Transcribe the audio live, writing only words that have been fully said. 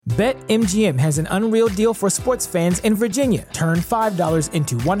BetMGM has an unreal deal for sports fans in Virginia. Turn $5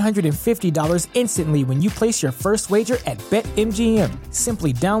 into $150 instantly when you place your first wager at BetMGM.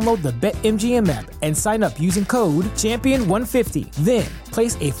 Simply download the BetMGM app and sign up using code Champion150. Then,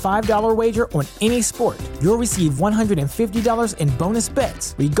 place a $5 wager on any sport. You'll receive $150 in bonus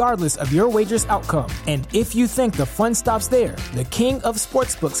bets, regardless of your wager's outcome. And if you think the fun stops there, the King of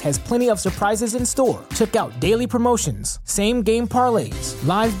Sportsbooks has plenty of surprises in store. Check out daily promotions, same-game parlays,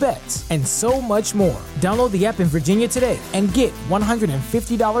 live bets, and so much more. Download the app in Virginia today and get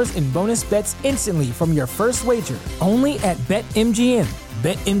 $150 in bonus bets instantly from your first wager. Only at BetMGM.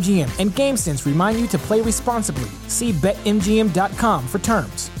 BetMGM and GameSense remind you to play responsibly. See BetMGM.com for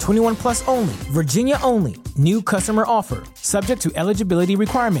terms. 21 plus only. Virginia only. New customer offer. Subject to eligibility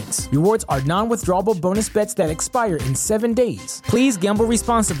requirements. Rewards are non-withdrawable bonus bets that expire in 7 days. Please gamble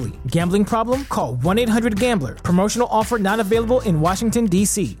responsibly. Gambling problem? Call 1-800-GAMBLER. Promotional offer not available in Washington,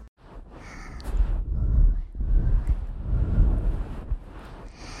 D.C.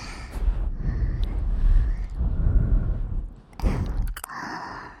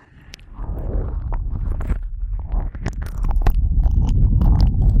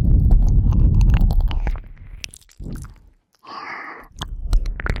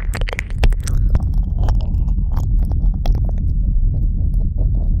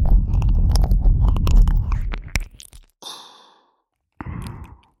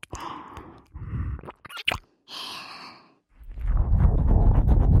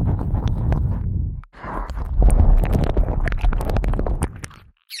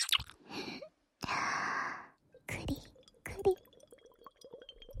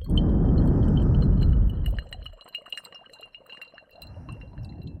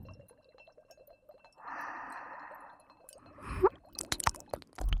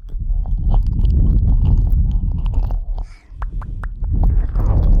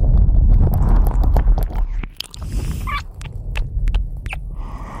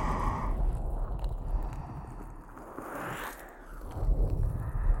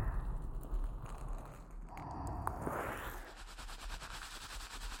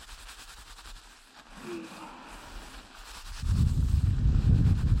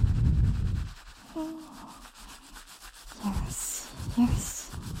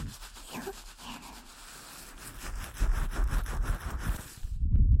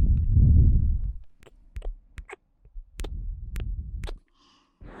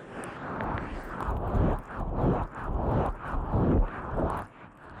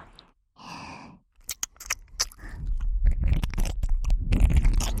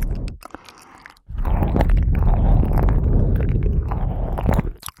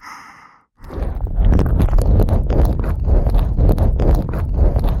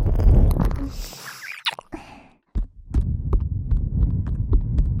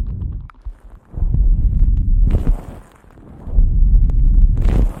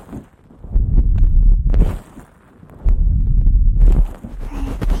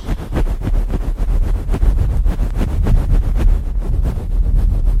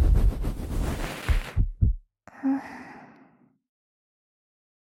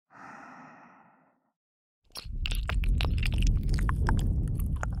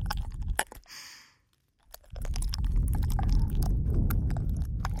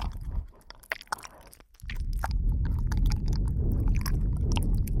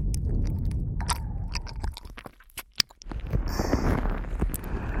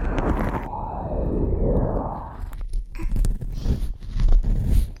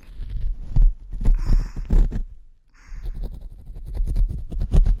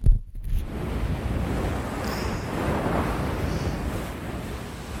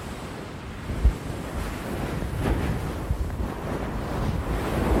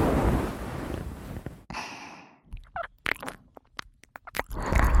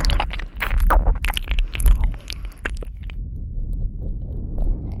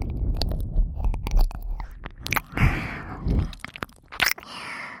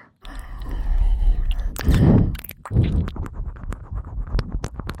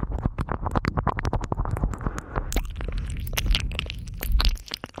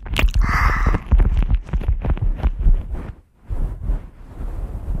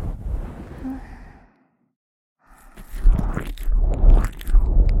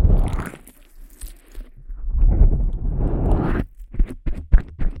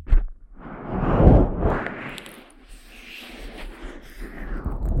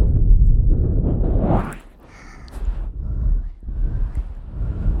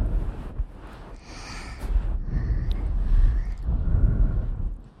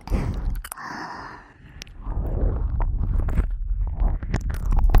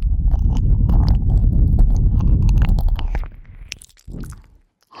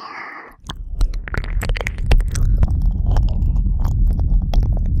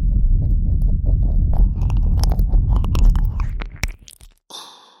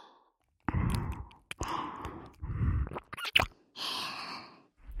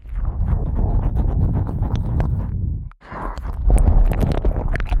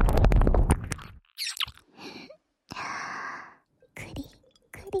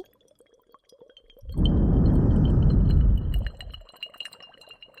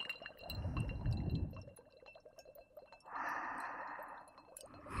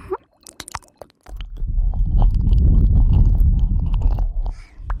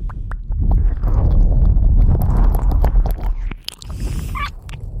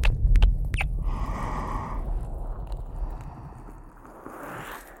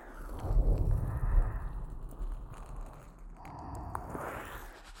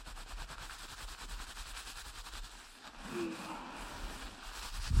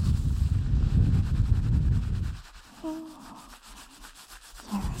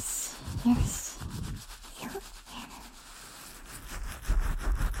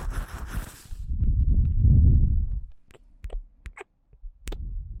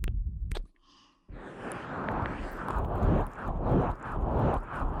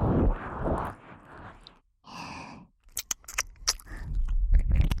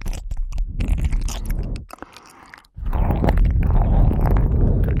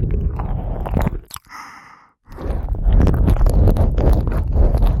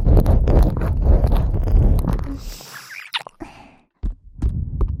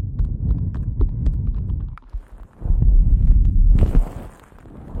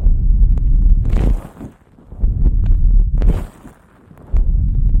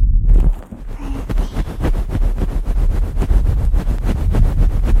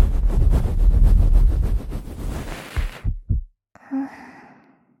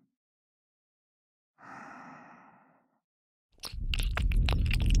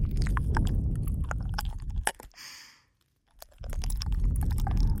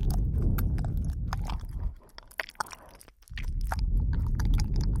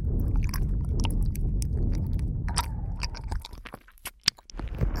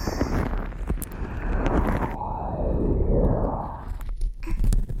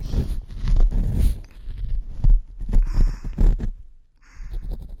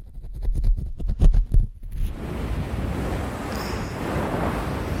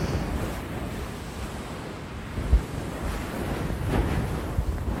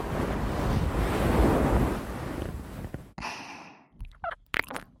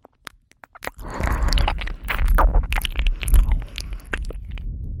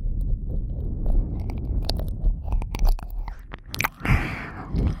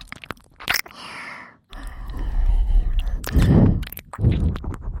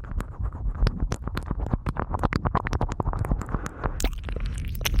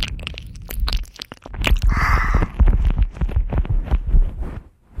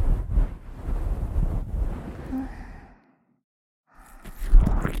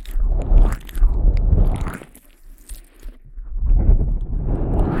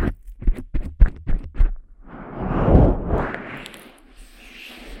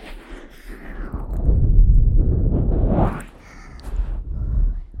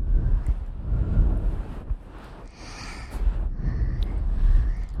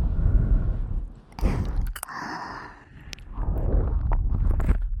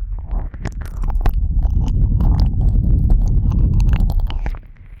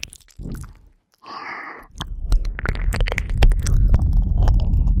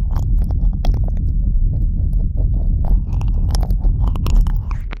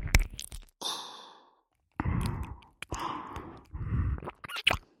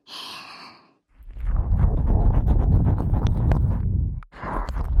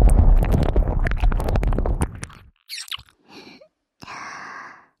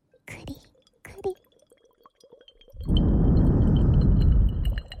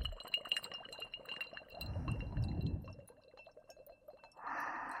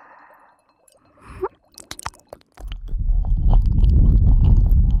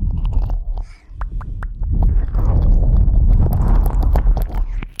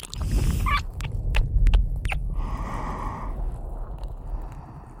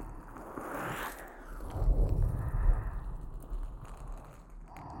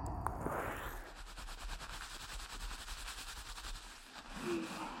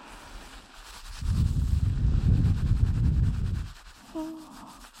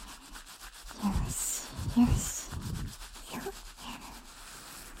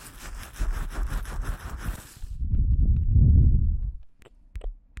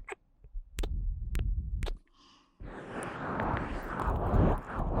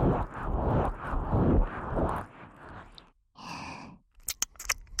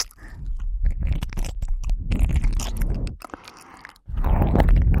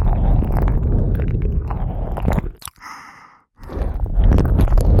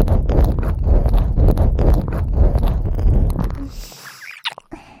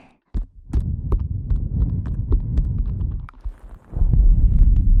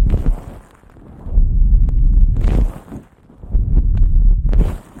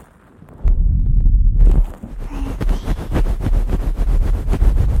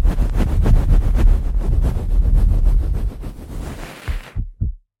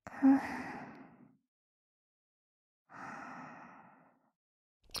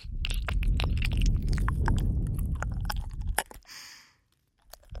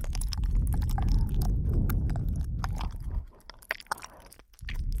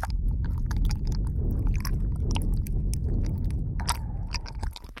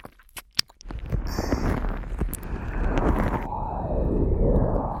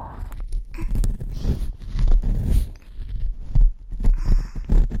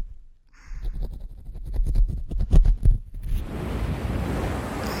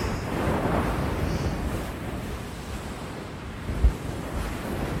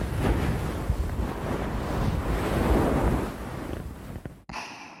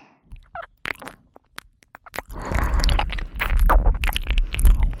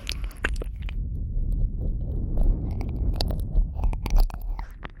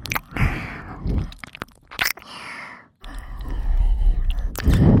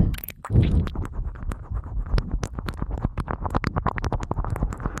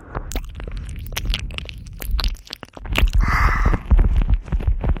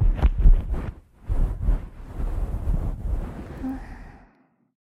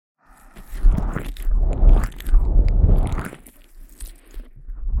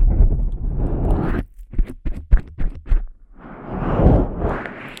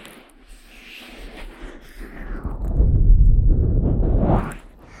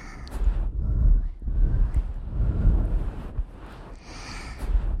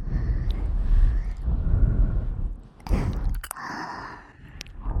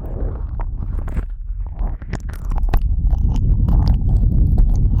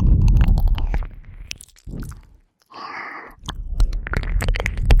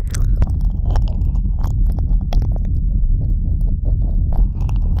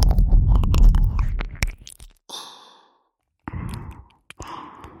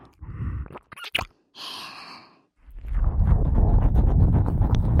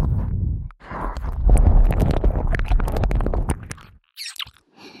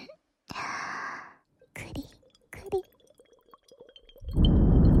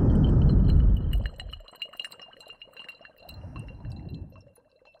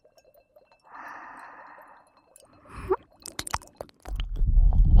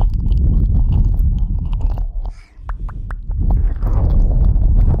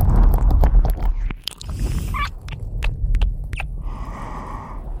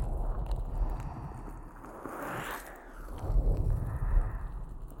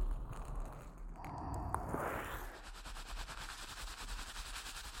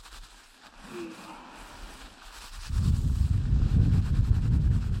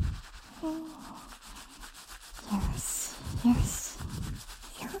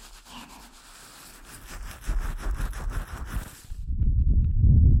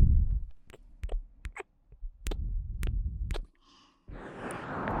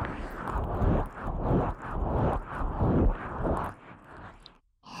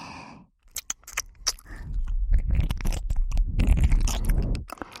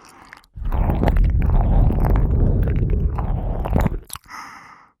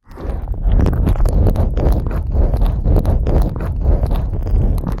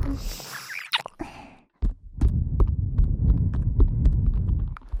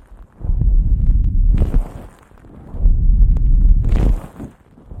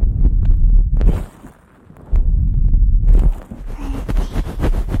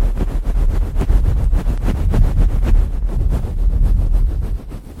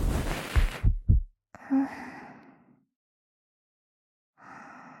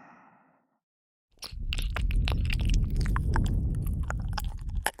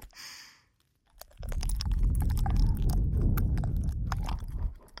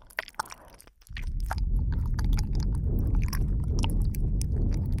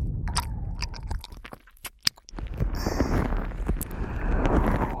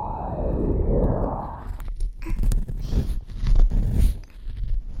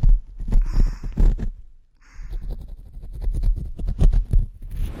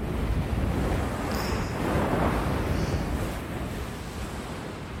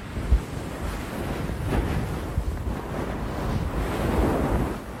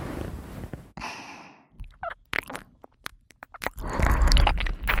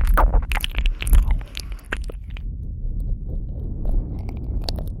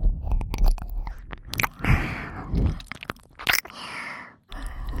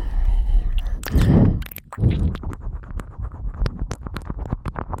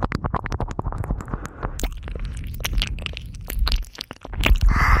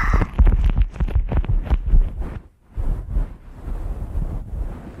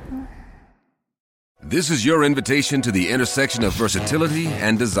 This is your invitation to the intersection of versatility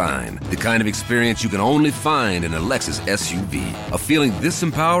and design. The kind of experience you can only find in a Lexus SUV. A feeling this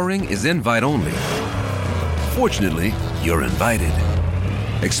empowering is invite only. Fortunately, you're invited.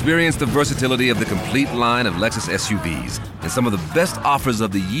 Experience the versatility of the complete line of Lexus SUVs and some of the best offers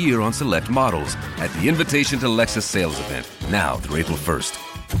of the year on select models at the Invitation to Lexus sales event, now through April 1st.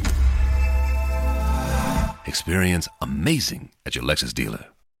 Experience amazing at your Lexus dealer.